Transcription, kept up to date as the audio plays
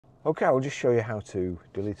Okay, I'll just show you how to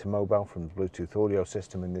delete a mobile from the Bluetooth audio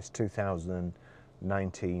system in this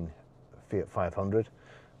 2019 Fiat 500.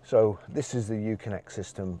 So this is the Uconnect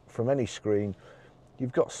system. From any screen,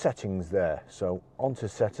 you've got settings there. So onto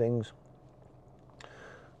settings,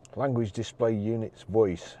 language display units,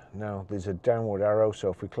 voice. Now there's a downward arrow,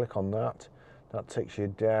 so if we click on that, that takes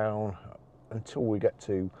you down until we get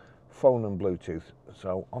to phone and Bluetooth.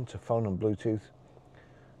 So onto phone and Bluetooth.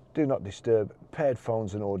 Do not disturb paired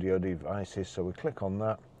phones and audio devices, so we click on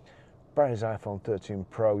that. Barry's iPhone 13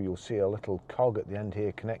 Pro, you'll see a little cog at the end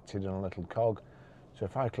here, connected on a little cog. So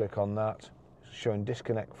if I click on that, it's showing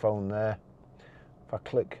disconnect phone there. If I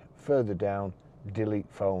click further down,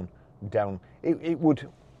 delete phone, down. It would,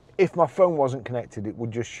 if my phone wasn't connected, it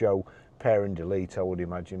would just show pair and delete, I would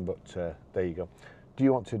imagine, but there you go. Do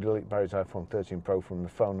you want to delete Barry's iPhone 13 Pro from the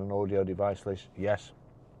phone and audio device list? Yes.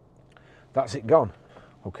 That's it gone.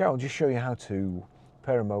 Okay, I'll just show you how to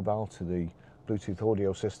pair a mobile to the Bluetooth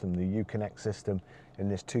audio system, the Uconnect system, in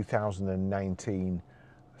this 2019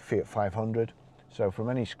 Fiat 500. So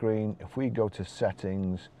from any screen, if we go to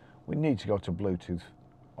settings, we need to go to Bluetooth,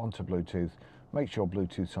 onto Bluetooth, make sure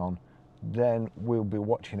Bluetooth's on, then we'll be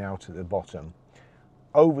watching out at the bottom.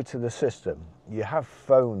 Over to the system, you have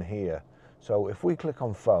phone here. So if we click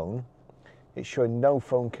on phone, it's showing no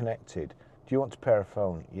phone connected. Do you want to pair a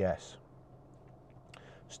phone? Yes.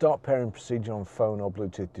 Start pairing procedure on phone or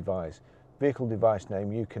Bluetooth device. Vehicle device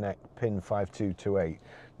name, Uconnect, pin 5228.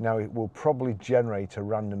 Now it will probably generate a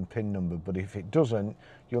random pin number, but if it doesn't,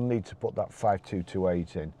 you'll need to put that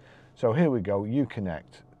 5228 in. So here we go,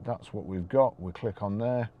 Uconnect. That's what we've got. We'll click on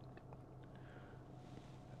there.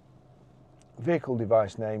 Vehicle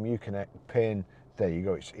device name, Uconnect, pin. There you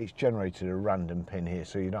go. It's generated a random pin here,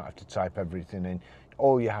 so you don't have to type everything in.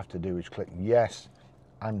 All you have to do is click yes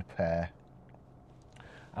and pair.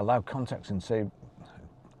 Allow contacts and save,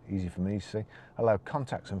 easy for me to see. Allow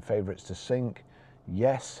contacts and favorites to sync,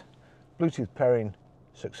 yes. Bluetooth pairing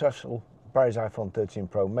successful. Barry's iPhone 13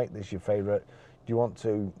 Pro, make this your favorite. Do you want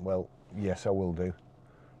to? Well, yes, I will do.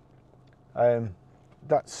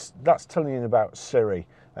 That's telling you about Siri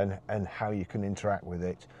and how you can interact with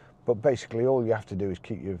it. But basically all you have to do is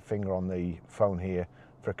keep your finger on the phone here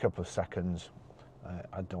for a couple of seconds.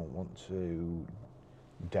 I don't want to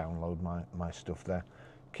download my stuff there.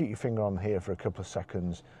 Keep your finger on here for a couple of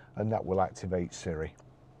seconds and that will activate Siri.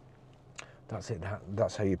 That's it.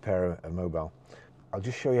 That's how you pair a mobile. I'll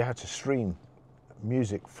just show you how to stream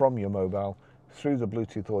music from your mobile through the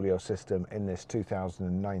Bluetooth audio system in this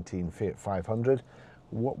 2019 Fiat 500.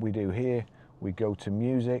 What we do here, we go to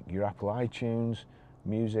music, your Apple iTunes,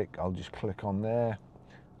 music. I'll just click on there,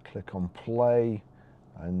 click on play,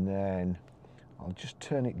 and then I'll just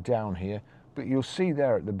turn it down here. But you'll see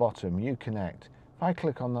there at the bottom, Uconnect. If I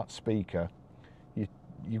click on that speaker,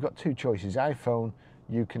 you've got two choices, iPhone,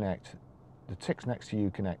 Uconnect. The tick's next to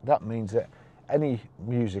Uconnect. That means that any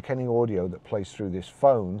music, any audio that plays through this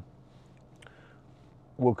phone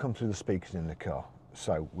will come through the speakers in the car.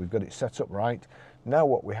 So we've got it set up right. Now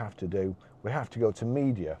what we have to do, we have to go to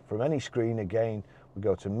media. From any screen again, we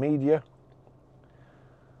go to media,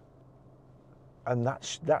 and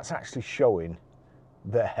that's actually showing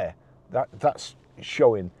there. That's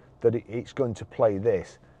showing that it's going to play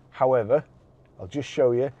this. However, I'll just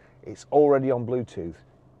show you, it's already on Bluetooth.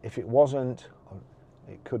 If it wasn't,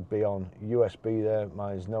 it could be on USB there.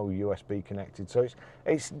 Mine's no USB connected, so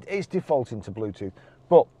it's defaulting to Bluetooth.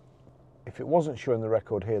 But if it wasn't showing the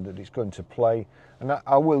record here that it's going to play, and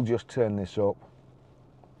I will just turn this up,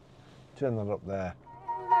 turn that up there.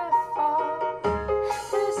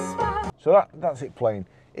 So that's it playing.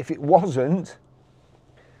 If it wasn't,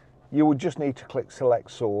 you would just need to click select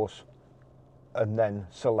source and then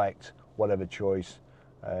select whatever choice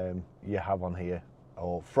you have on here,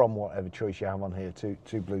 or from whatever choice you have on here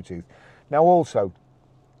to Bluetooth. Now also,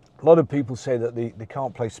 a lot of people say that they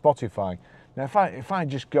can't play Spotify. Now if I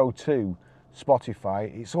just go to Spotify,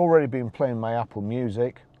 it's already been playing my Apple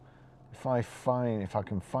Music. If I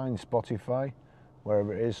can find Spotify,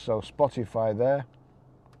 wherever it is, so Spotify there,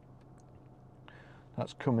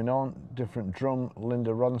 that's coming on, different drum,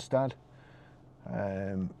 Linda Ronstadt.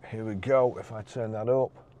 Here we go, if I turn that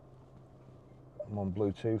up, I'm on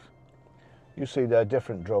Bluetooth, you see there,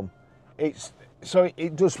 different drum. It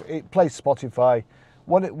plays Spotify,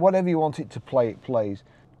 whatever you want it to play, it plays.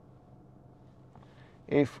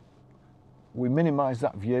 If we minimize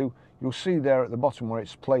that view, you'll see there at the bottom where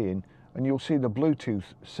it's playing, and you'll see the Bluetooth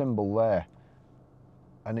symbol there,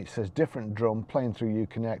 and it says different drum playing through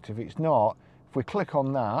Uconnect. If it's not, if we click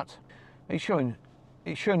on that, it's showing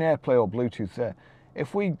AirPlay or Bluetooth there.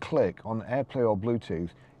 If we click on AirPlay or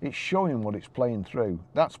Bluetooth, it's showing what it's playing through.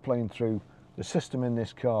 That's playing through the system in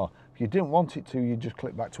this car. If you didn't want it to, you just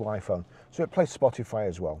click back to iPhone. So it plays Spotify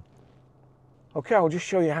as well. Okay, I'll just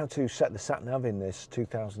show you how to set the sat nav in this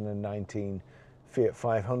 2019 Fiat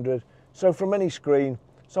 500. So from any screen,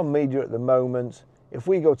 it's on media at the moment. If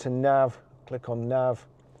we go to nav, click on nav,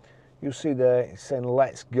 you'll see there it's saying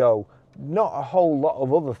let's go. Not a whole lot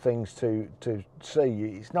of other things to see.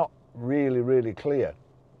 It's not really clear.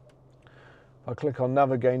 If I click on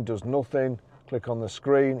nav again, does nothing. Click on the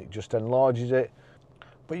screen, it just enlarges it.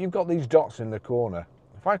 But you've got these dots in the corner.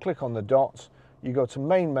 If I click on the dots, you go to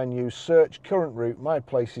main menu, search, current route, my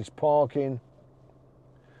places, parking,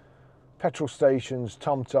 petrol stations,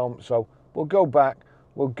 TomTom. So we'll go back,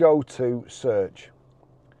 we'll go to search.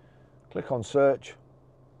 Click on search.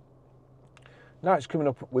 Now it's coming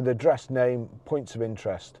up with address, name, points of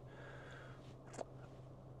interest.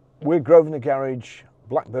 We're Grosvenor Garage,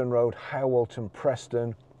 Blackburn Road, Howelton,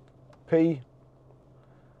 Preston, P,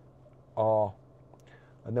 R,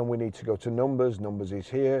 and then we need to go to numbers. Numbers is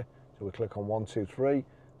here, so we click on 1, 2, 3.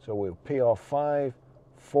 So we'll PR5,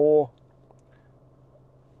 4,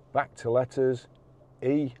 back to letters,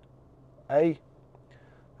 E, A.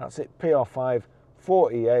 That's it, PR5,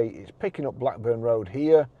 4EA. It's picking up Blackburn Road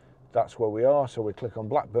here. That's where we are, so we click on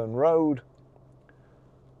Blackburn Road,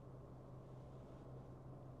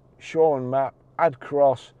 show on map, add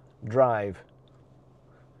cross, drive.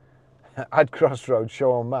 Add crossroad,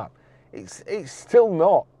 show on map. It's still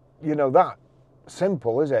not, you know, that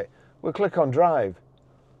simple, is it? We'll click on drive.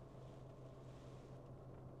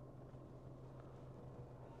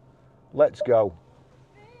 Let's go.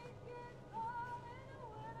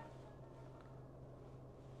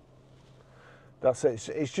 That's it.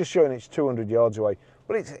 It's just showing it's 200 yards away,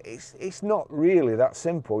 but it's not really that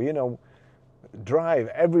simple. You know, drive.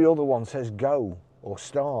 Every other one says go or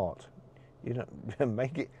start. You know,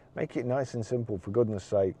 make it nice and simple, for goodness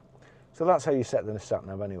sake. So that's how you set the sat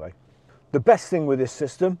nav anyway. The best thing with this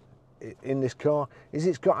system in this car is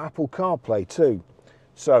it's got Apple Carplay too.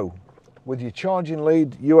 So with your charging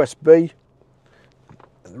lead, USB,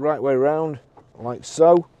 the right way around, like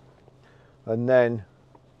so, and then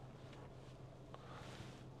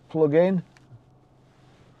plug in.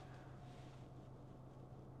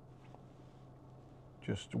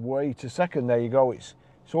 Just wait a second. There you go. It's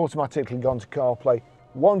automatically gone to CarPlay.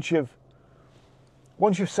 Once you've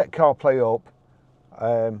set CarPlay up,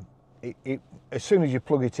 as soon as you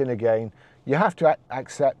plug it in again, you have to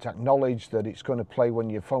acknowledge that it's going to play when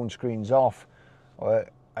your phone screen's off,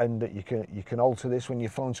 and that you can alter this when your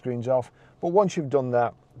phone screen's off. But once you've done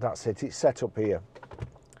that, that's it. It's set up here.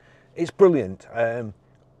 It's brilliant.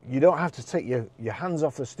 You don't have to take your hands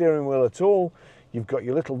off the steering wheel at all. You've got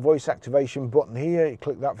your little voice activation button here. You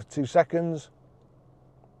click that for 2 seconds.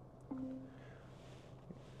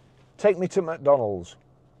 Take me to McDonald's.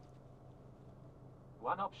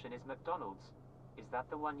 One option is McDonald's. Is that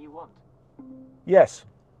the one you want? Yes.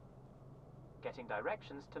 Getting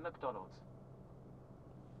directions to McDonald's.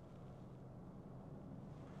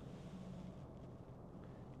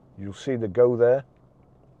 You'll see the go there.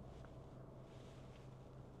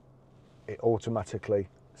 It automatically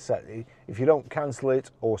set. If you don't cancel it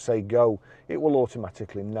or say go, it will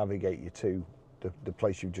automatically navigate you to the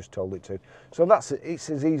place you've just told it to. So it's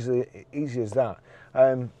as easy as that.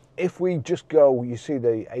 If we just go, you see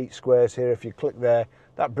the 8 squares here. If you click there,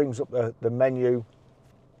 that brings up the menu,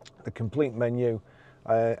 the complete menu.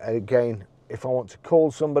 And again, if I want to call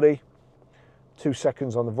somebody, 2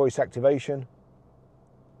 seconds on the voice activation.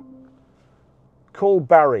 Call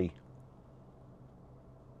Barry.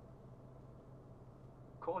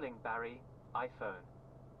 Calling Barry, iPhone.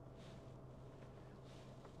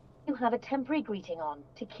 You have a temporary greeting on.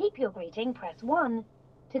 To keep your greeting, press 1.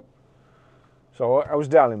 So I was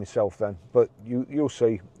dialing myself then, but you'll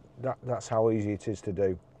see that's how easy it is to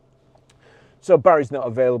do. So Barry's not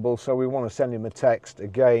available, so we want to send him a text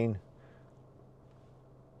again.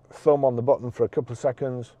 Thumb on the button for a couple of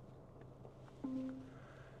seconds.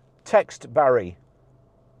 Text Barry.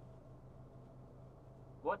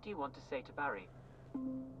 What do you want to say to Barry?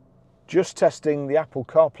 Just testing the Apple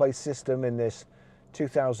CarPlay system in this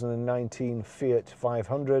 2019 Fiat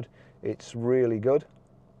 500. It's really good.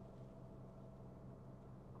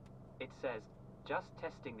 It says, just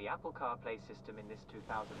testing the Apple CarPlay system in this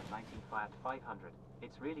 2019 Fiat 500.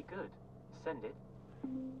 It's really good. Send it.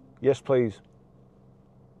 Yes, please.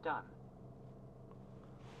 Done.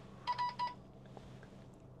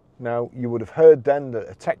 Now, you would have heard then that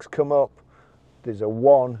a text come up. There's a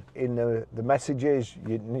 1 in the messages.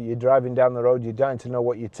 You're driving down the road, you're dying to know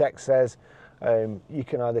what your text says. You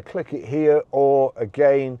can either click it here or,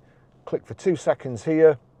 again, click for 2 seconds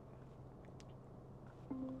here.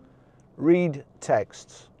 Read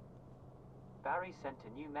texts. Barry sent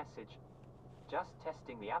a new message. Just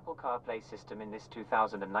testing the Apple CarPlay system in this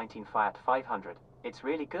 2019 Fiat 500. It's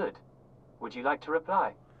really good. Would you like to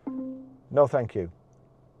reply? No, thank you.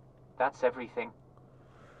 That's everything.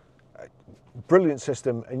 Brilliant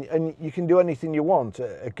system, and you can do anything you want.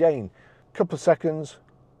 Again, couple of seconds.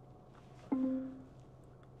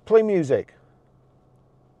 Play music.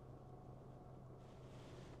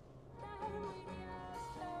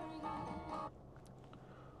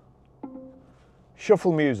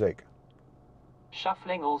 Shuffle music.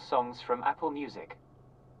 Shuffling all songs from Apple Music.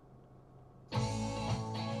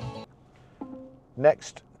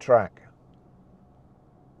 Next track.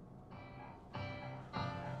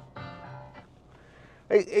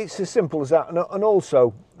 It's as simple as that. And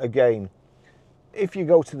also, again, if you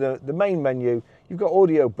go to the main menu, you've got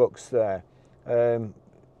audiobooks there.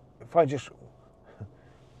 If I just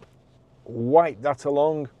wipe that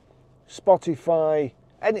along, Spotify,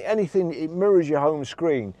 anything, it mirrors your home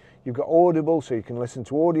screen. You've got Audible, so you can listen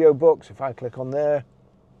to audiobooks. If I click on there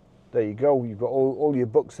you go. You've got all your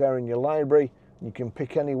books there in your library. You can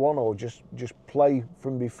pick any one or just play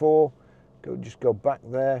from before. Just go back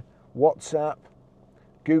there. WhatsApp,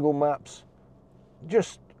 Google Maps.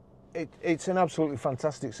 It's an absolutely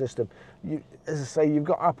fantastic system. As I say, you've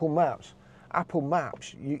got Apple Maps. Apple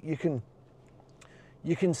Maps, you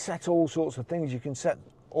can set all sorts of things. You can set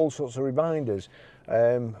all sorts of reminders.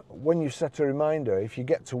 When you set a reminder, if you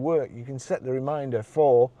get to work, you can set the reminder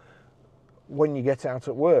for when you get out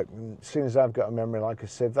at work. And as soon as I've got a memory like a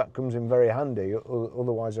sieve, that comes in very handy.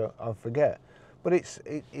 Otherwise, I'll forget. But it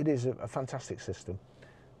is a fantastic system.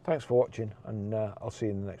 Thanks for watching, and I'll see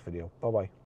you in the next video. Bye bye.